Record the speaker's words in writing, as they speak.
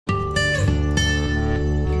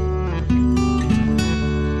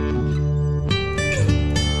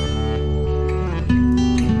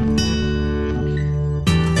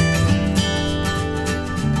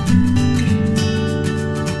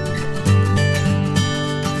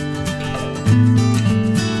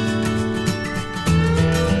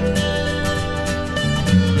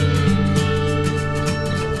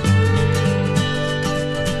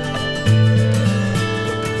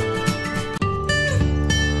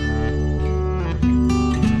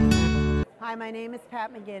Hi, my name is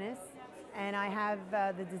Pat McGinnis, and I have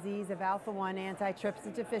the disease of alpha-1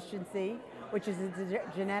 antitrypsin deficiency, which is a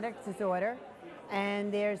genetic disorder.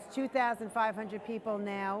 And there's 2,500 people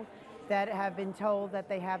now that have been told that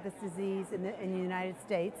they have this disease in the United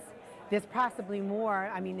States. There's possibly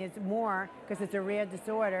more. I mean, there's more because it's a rare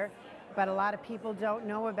disorder, but a lot of people don't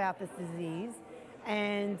know about this disease.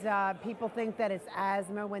 And people think that it's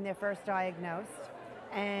asthma when they're first diagnosed.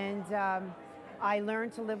 And I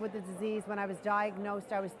learned to live with the disease when I was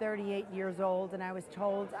diagnosed. I was 38 years old, and I was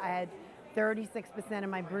told I had 36% of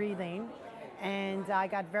my breathing, and I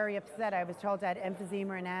got very upset. I was told I had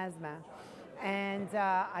emphysema and asthma. And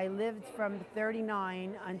I lived from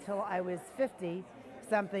 39 until I was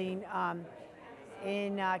 50-something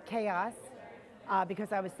in chaos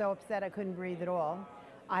because I was so upset I couldn't breathe at all.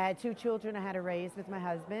 I had 2 children I had to raise with my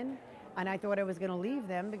husband, and I thought I was going to leave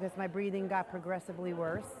them because my breathing got progressively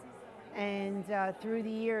worse. And through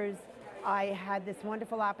the years, I had this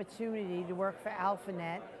wonderful opportunity to work for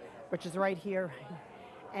AlphaNet, which is right here.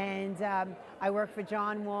 And I worked for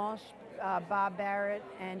John Walsh, Bob Barrett,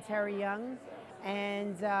 and Terry Young.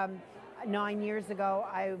 And 9 years ago,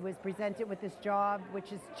 I was presented with this job, which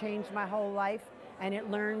has changed my whole life. And it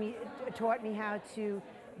taught me how to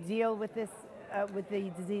deal with this, with the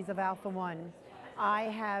disease of alpha-1. I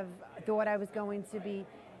have thought I was going to be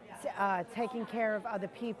taking care of other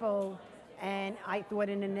people, and I thought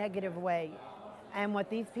in a negative way. And what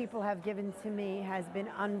these people have given to me has been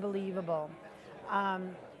unbelievable.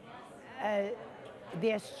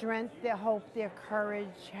 Their strength, their hope, their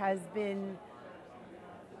courage has been,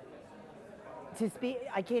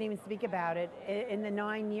 I can't even speak about it. In the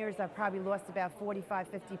 9 years, I've probably lost about 45,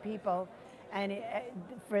 50 people, and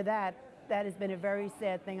for that has been a very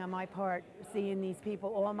sad thing on my part, seeing these people,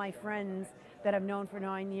 all my friends that I've known for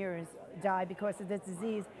 9 years, die because of this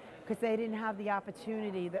disease, because they didn't have the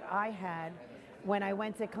opportunity that I had when I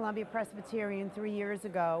went to Columbia Presbyterian 3 years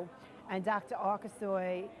ago, and Dr.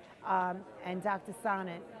 Arkasoy and Dr.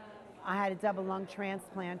 Sonnet. I had a double lung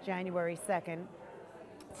transplant January 2nd,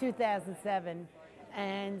 2007,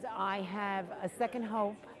 and I have a second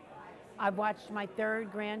hope. I've watched my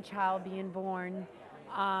 3rd grandchild being born.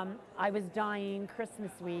 I was dying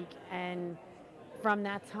Christmas week, and from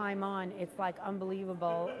that time on, it's like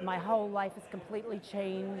unbelievable. My whole life has completely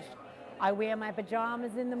changed. I wear my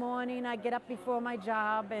pajamas in the morning, I get up before my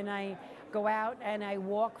job, and I go out and I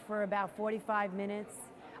walk for about 45 minutes.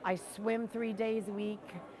 I swim 3 days a week.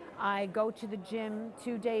 I go to the gym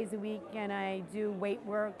 2 days a week, and I do weight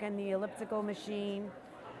work and the elliptical machine.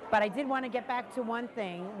 But I did want to get back to one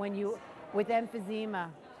thing. With emphysema,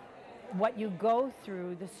 what you go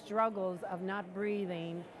through, the struggles of not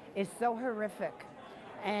breathing, is so horrific.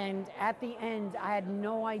 And at the end, I had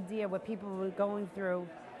no idea what people were going through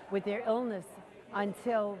with their illness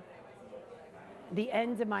until the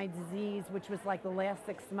end of my disease, which was like the last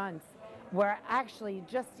 6 months, where actually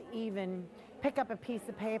just to even pick up a piece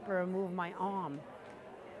of paper and move my arm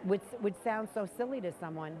would sound so silly to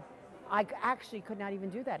someone. I actually could not even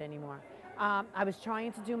do that anymore. I was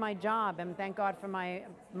trying to do my job, and thank God for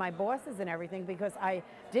my bosses and everything, because I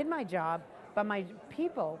did my job, but my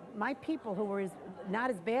people who were not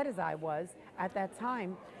as bad as I was at that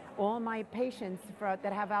time, all my patients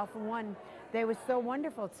that have alpha-1, they were so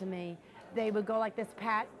wonderful to me. They would go like this: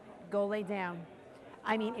 Pat, go lay down.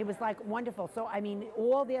 I mean, it was like wonderful. So, I mean,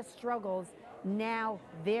 all their struggles, now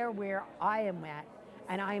they're where I am at,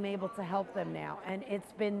 and I am able to help them now. And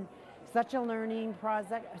it's been such a learning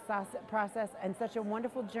process and such a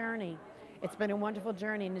wonderful journey. It's been a wonderful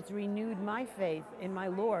journey, and it's renewed my faith in my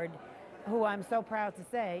Lord, who I'm so proud to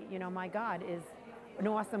say, you know, my God is an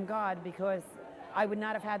awesome God, because I would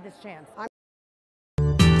not have had this chance.